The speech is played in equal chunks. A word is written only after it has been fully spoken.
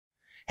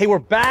Hey, we're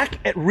back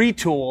at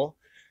Retul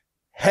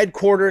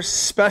headquarters,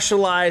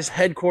 specialized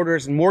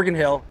headquarters in Morgan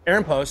Hill,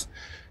 Aaron Post,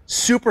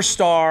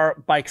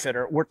 superstar bike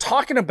fitter. We're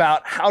talking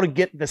about how to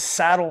get the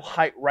saddle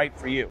height right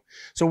for you.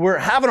 So we're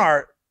having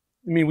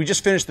we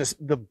just finished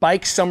the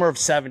bike summer of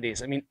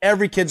 70s. I mean,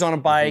 every kid's on a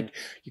bike.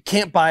 Mm-hmm. You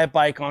can't buy a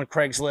bike on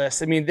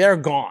Craigslist. I mean, they're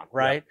gone,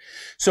 right? Yeah.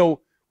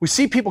 So we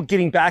see people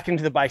getting back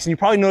into the bikes, and you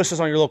probably notice this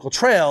on your local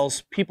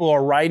trails. People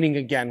are riding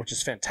again, which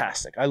is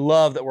fantastic. I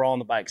love that we're all on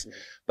the bikes.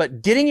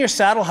 But getting your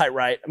saddle height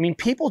right, I mean,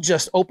 people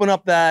just open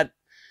up that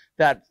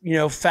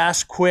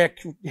fast, quick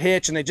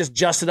hitch, and they just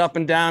adjust it up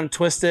and down and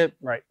twist it.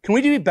 Right. Can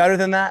we do better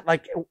than that?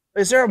 Like,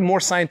 is there a more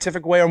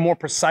scientific way or more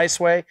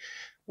precise way?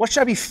 What should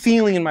I be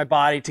feeling in my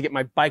body to get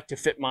my bike to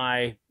fit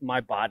my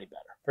body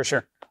better? For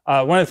sure.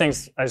 One of the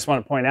things I just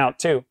want to point out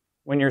too,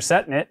 when you're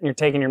setting it and you're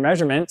taking your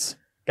measurements,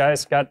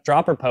 guys got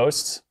dropper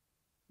posts.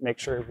 Make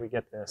sure we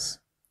get this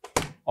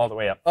all the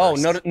way up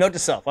first. Oh, note to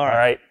self. All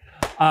right.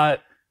 All right.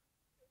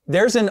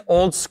 There's an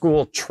old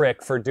school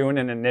trick for doing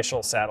an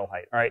initial saddle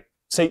height. All right.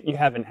 Say you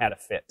haven't had a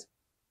fit.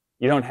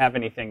 You don't have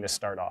anything to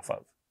start off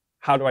of.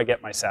 How do I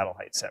get my saddle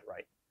height set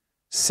right?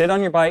 Sit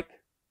on your bike,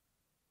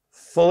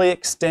 fully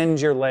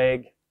extend your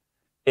leg.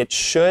 It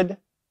should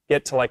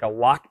get to like a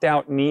locked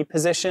out knee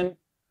position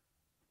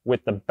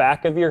with the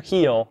back of your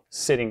heel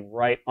sitting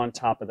right on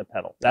top of the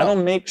pedal.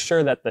 That'll make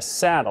sure that the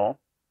saddle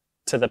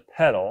to the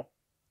pedal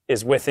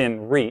is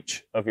within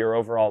reach of your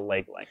overall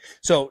leg length.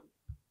 So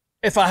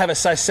if I have a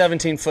size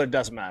 17 foot, it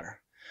doesn't matter.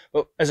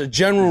 But as a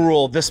general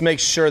rule, this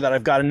makes sure that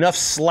I've got enough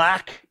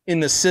slack in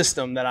the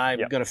system that I'm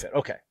going to fit.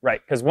 Okay.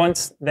 Right. Because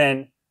once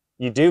then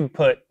you do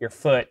put your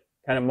foot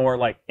kind of more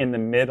like in the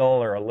middle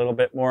or a little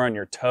bit more on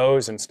your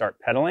toes and start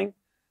pedaling,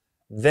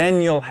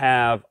 then you'll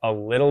have a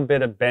little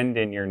bit of bend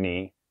in your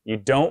knee. You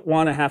don't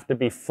want to have to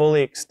be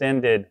fully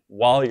extended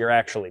while you're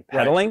actually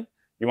pedaling. Right.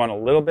 You want a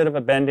little bit of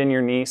a bend in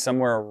your knee,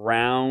 somewhere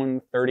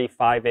around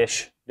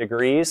 35-ish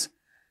degrees.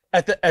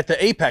 At the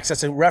apex,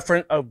 that's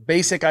a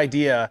basic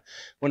idea.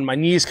 When my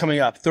knee is coming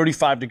up,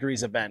 35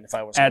 degrees of bend. If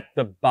I was at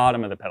the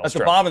bottom of the pedal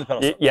stroke. At the bottom of the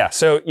pedal stroke. Yeah.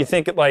 So you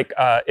think like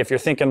if you're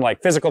thinking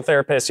like physical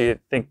therapists, you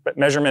think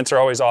measurements are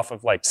always off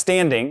of like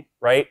standing,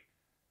 right?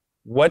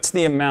 What's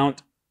the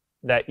amount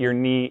that your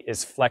knee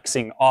is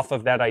flexing off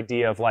of that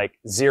idea of like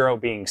 0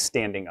 being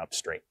standing up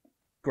straight?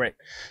 Great.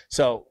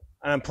 So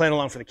I'm playing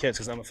along for the kids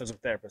because I'm a physical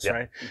therapist,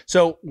 right?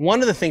 So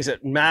one of the things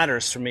that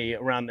matters for me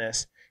around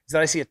this is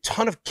that I see a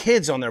ton of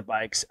kids on their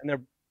bikes, and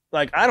they're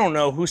like, I don't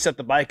know who set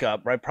the bike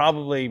up, right?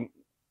 Probably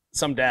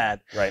some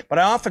dad. Right. But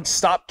I often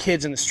stop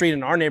kids in the street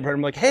in our neighborhood.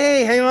 I'm like,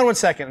 hey, hang on one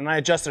second. And I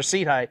adjust their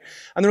seat height.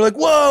 And they're like,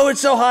 whoa, it's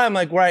so high. I'm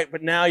like, right,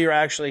 but now you're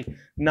actually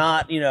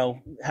not,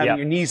 having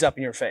your knees up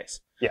in your face.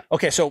 Yeah.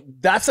 Okay, so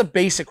that's a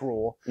basic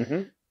rule.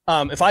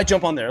 Mm-hmm. If I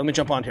jump on there, let me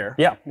jump on here.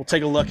 Yeah. We'll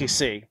take a look and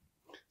see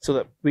so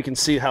that we can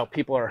see how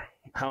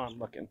I'm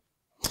looking.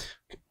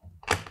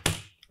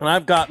 And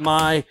I've got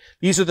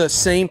these are the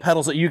same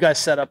pedals that you guys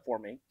set up for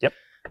me. Yep.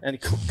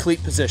 And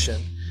cleat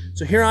position.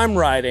 So here I'm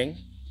riding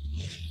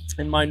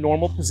in my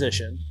normal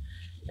position.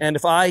 And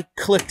if I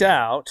clicked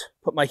out,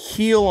 put my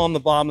heel on the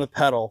bottom of the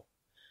pedal,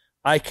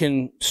 I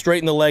can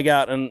straighten the leg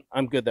out and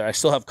I'm good there. I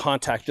still have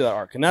contact to that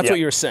arc. And that's what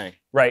you were saying.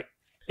 Right.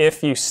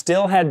 If you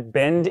still had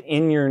bend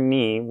in your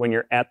knee when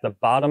you're at the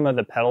bottom of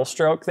the pedal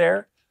stroke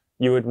there,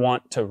 you would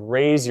want to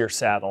raise your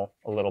saddle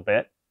a little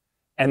bit.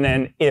 And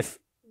then if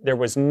there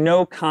was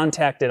no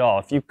contact at all,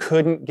 if you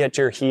couldn't get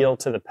your heel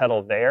to the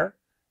pedal there,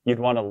 you'd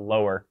want to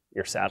lower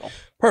your saddle.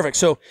 Perfect.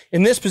 So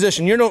in this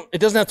position, it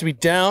doesn't have to be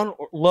down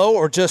or low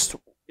or just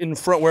in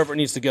front wherever it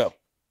needs to go.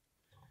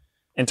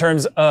 In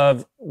terms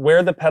of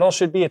where the pedal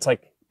should be, it's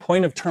like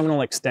point of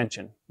terminal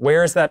extension.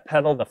 Where is that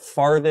pedal the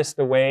farthest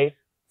away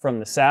from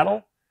the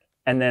saddle?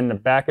 And then the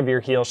back of your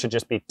heel should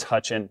just be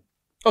touching.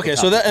 Okay,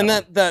 so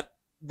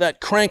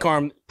that crank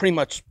arm pretty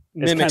much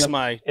mimics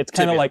it's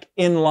kind of like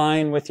in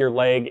line with your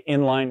leg,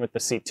 in line with the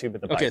seat tube of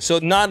the bike. Okay, so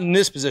not in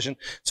this position.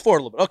 It's forward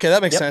a little bit. Okay,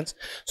 that makes sense.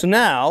 So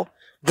now,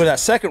 with that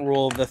second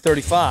rule of the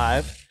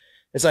 35,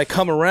 as I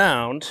come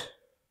around,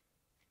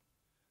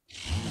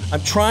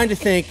 I'm trying to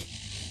think,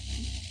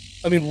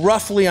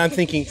 roughly I'm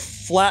thinking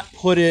flat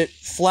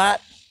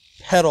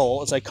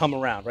pedal as I come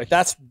around, right?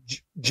 That's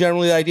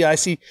generally the idea. I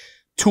see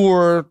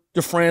Tour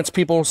de France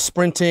people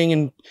sprinting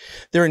and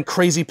they're in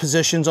crazy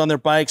positions on their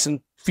bikes and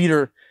feet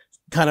are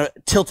kind of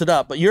tilted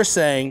up. But you're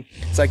saying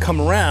as I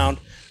come around,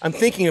 I'm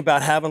thinking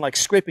about having like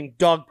scraping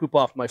dog poop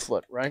off my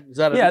foot, right? Is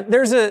that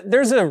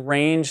there's a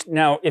range.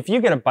 Now, if you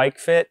get a bike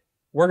fit,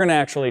 we're going to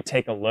actually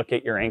take a look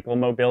at your ankle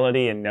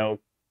mobility and know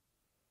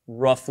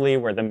roughly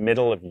where the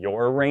middle of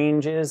your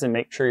range is and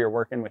make sure you're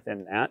working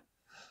within that.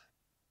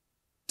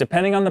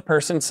 Depending on the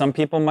person, some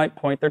people might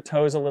point their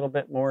toes a little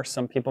bit more.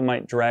 Some people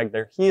might drag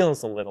their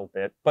heels a little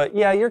bit. But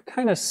yeah, you're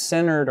kind of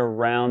centered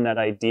around that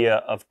idea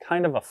of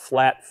kind of a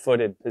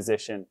flat-footed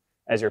position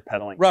as you're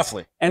pedaling.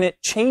 Roughly. And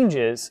it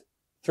changes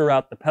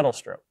throughout the pedal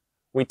stroke.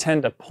 We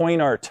tend to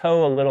point our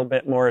toe a little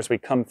bit more as we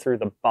come through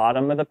the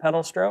bottom of the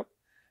pedal stroke.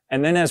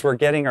 And then as we're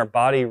getting our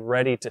body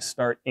ready to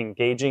start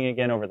engaging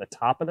again over the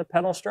top of the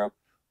pedal stroke,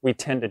 we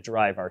tend to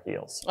drive our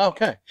heels.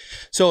 Okay.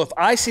 So if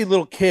I see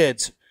little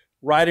kids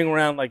riding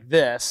around like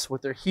this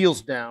with their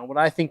heels down, what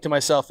I think to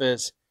myself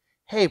is,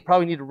 hey,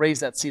 probably need to raise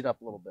that seat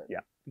up a little bit. Yeah.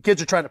 The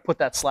kids are trying to put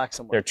that slack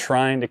somewhere. They're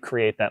trying to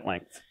create that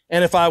length.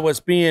 And if I was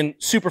being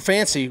super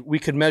fancy, we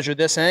could measure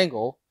this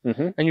angle,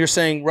 and you're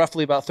saying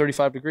roughly about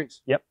 35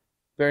 degrees. Yep.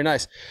 Very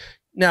nice.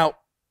 Now,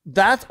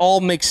 that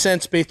all makes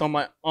sense based on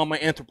my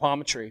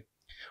anthropometry.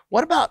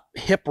 What about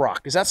hip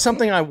rock? Is that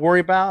something I worry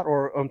about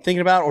or I'm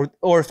thinking about?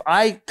 Or if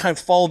I kind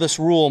of follow this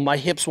rule, my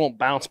hips won't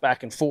bounce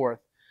back and forth.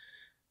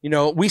 You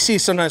know, we see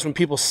sometimes when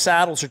people's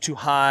saddles are too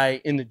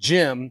high in the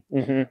gym,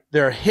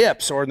 their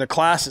hips or in their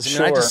classes. I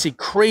mean, I just see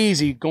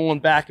crazy going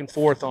back and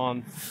forth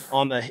on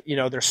the, you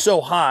know, they're so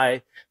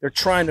high, they're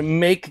trying to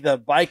make the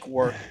bike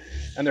work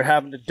and they're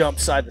having to dump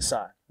side to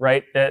side.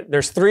 Right.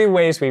 There's 3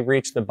 ways we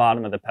reach the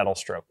bottom of the pedal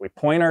stroke. We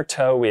point our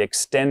toe, we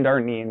extend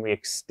our knee, and we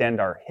extend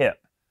our hip.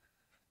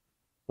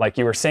 Like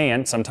you were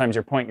saying, sometimes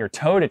you're pointing your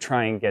toe to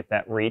try and get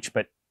that reach,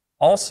 but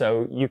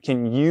also you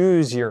can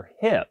use your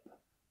hip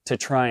to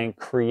try and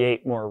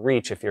create more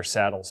reach if your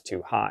saddle's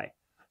too high.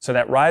 So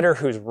that rider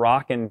who's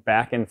rocking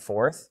back and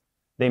forth,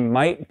 they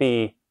might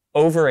be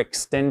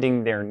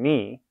overextending their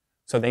knee,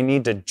 so they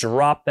need to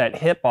drop that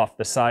hip off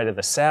the side of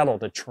the saddle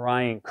to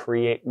try and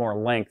create more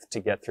length to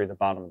get through the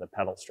bottom of the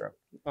pedal stroke.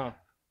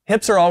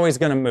 Hips are always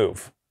going to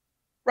move.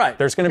 Right.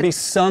 There's going to be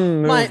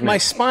some movement. My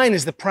spine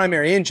is the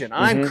primary engine.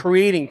 I'm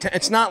creating,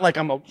 it's not like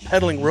I'm a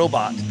pedaling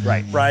robot.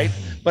 Right.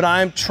 But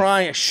I'm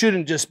trying, I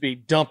shouldn't just be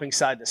dumping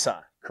side to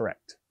side.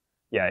 Correct.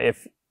 Yeah,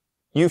 if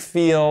you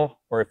feel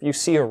or if you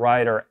see a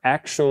rider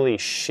actually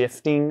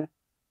shifting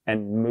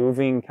and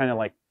moving, kind of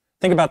like,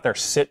 think about their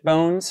sit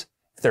bones.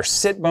 If their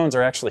sit bones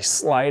are actually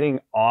sliding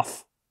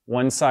off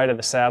one side of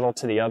the saddle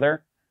to the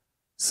other,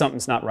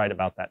 something's not right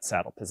about that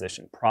saddle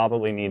position.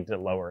 Probably need to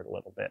lower it a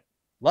little bit.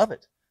 Love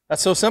it.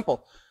 That's so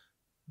simple.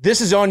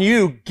 This is on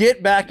you.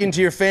 Get back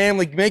into your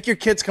family. Make your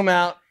kids come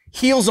out.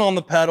 Heels on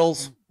the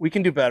pedals. We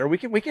can do better. We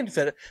can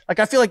fit it. Like,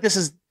 I feel like this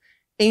is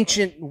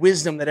ancient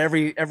wisdom that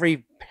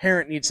every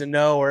parent needs to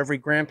know, or every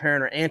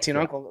grandparent or auntie and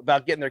uncle,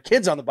 about getting their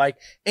kids on the bike,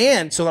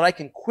 and so that I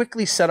can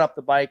quickly set up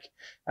the bike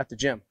at the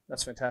gym.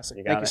 That's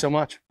fantastic. Thank you so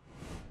much.